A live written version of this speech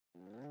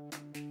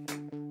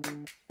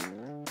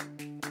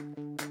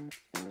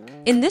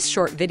In this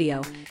short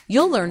video,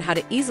 you'll learn how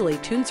to easily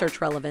tune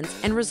search relevance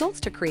and results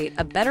to create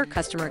a better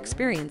customer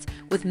experience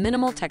with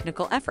minimal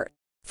technical effort.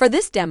 For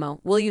this demo,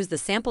 we'll use the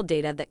sample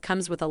data that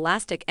comes with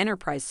Elastic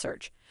Enterprise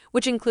Search,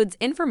 which includes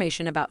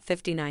information about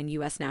 59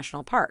 U.S.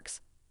 national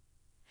parks.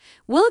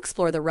 We'll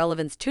explore the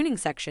relevance tuning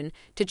section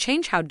to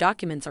change how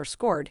documents are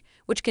scored,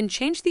 which can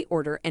change the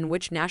order in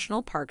which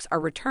national parks are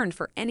returned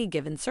for any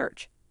given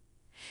search.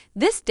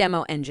 This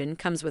demo engine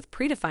comes with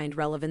predefined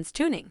relevance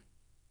tuning.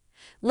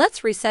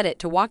 Let's reset it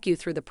to walk you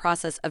through the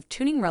process of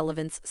tuning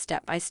relevance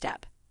step by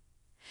step.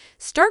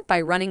 Start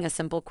by running a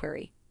simple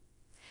query.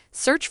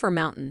 Search for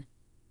mountain.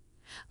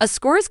 A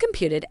score is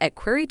computed at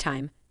query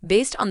time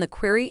based on the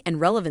query and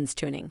relevance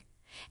tuning,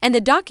 and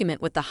the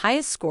document with the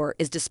highest score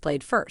is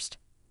displayed first.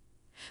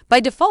 By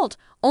default,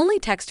 only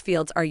text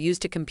fields are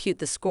used to compute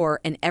the score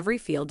and every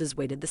field is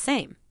weighted the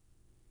same.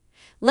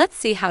 Let's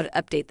see how to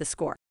update the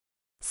score.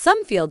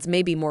 Some fields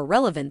may be more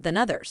relevant than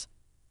others.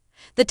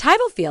 The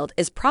title field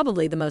is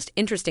probably the most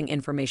interesting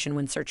information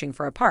when searching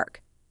for a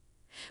park.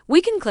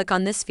 We can click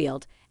on this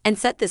field and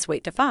set this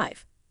weight to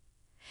 5.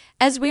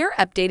 As we are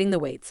updating the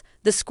weights,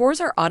 the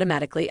scores are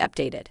automatically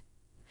updated.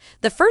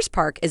 The first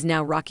park is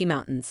now Rocky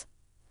Mountains.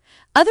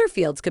 Other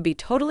fields could be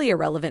totally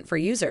irrelevant for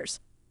users.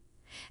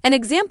 An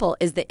example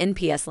is the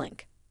NPS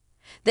link.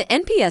 The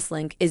NPS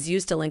link is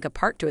used to link a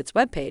park to its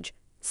webpage,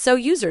 so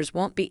users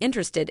won't be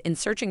interested in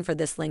searching for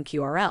this link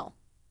URL.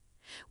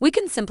 We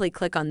can simply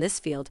click on this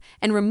field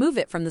and remove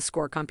it from the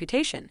score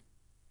computation.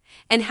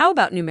 And how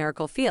about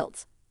numerical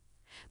fields?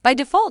 By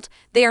default,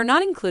 they are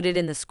not included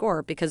in the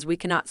score because we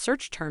cannot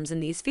search terms in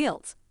these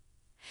fields.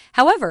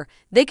 However,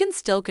 they can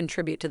still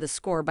contribute to the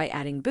score by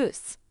adding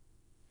boosts.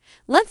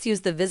 Let's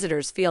use the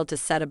visitors field to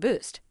set a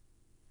boost.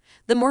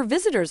 The more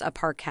visitors a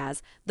park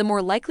has, the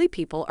more likely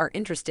people are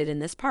interested in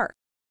this park.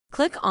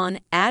 Click on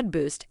Add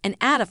Boost and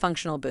add a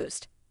functional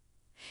boost.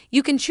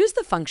 You can choose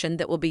the function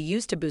that will be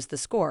used to boost the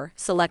score,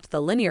 select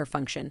the linear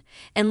function,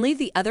 and leave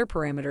the other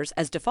parameters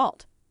as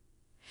default.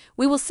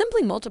 We will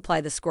simply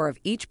multiply the score of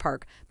each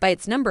park by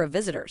its number of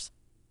visitors.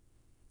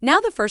 Now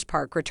the first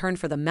park returned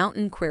for the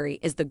mountain query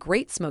is the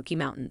Great Smoky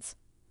Mountains.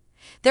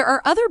 There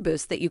are other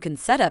boosts that you can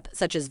set up,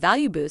 such as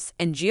value boosts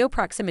and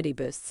geo-proximity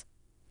boosts.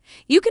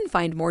 You can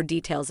find more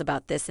details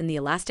about this in the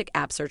Elastic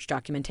App Search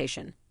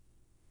documentation.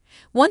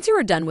 Once you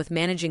are done with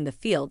managing the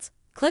fields,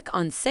 click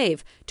on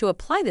Save to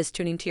apply this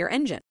tuning to your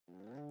engine.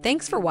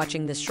 Thanks for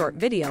watching this short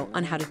video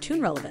on how to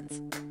tune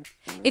relevance.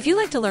 If you'd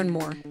like to learn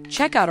more,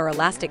 check out our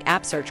Elastic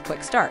App Search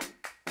Quick Start.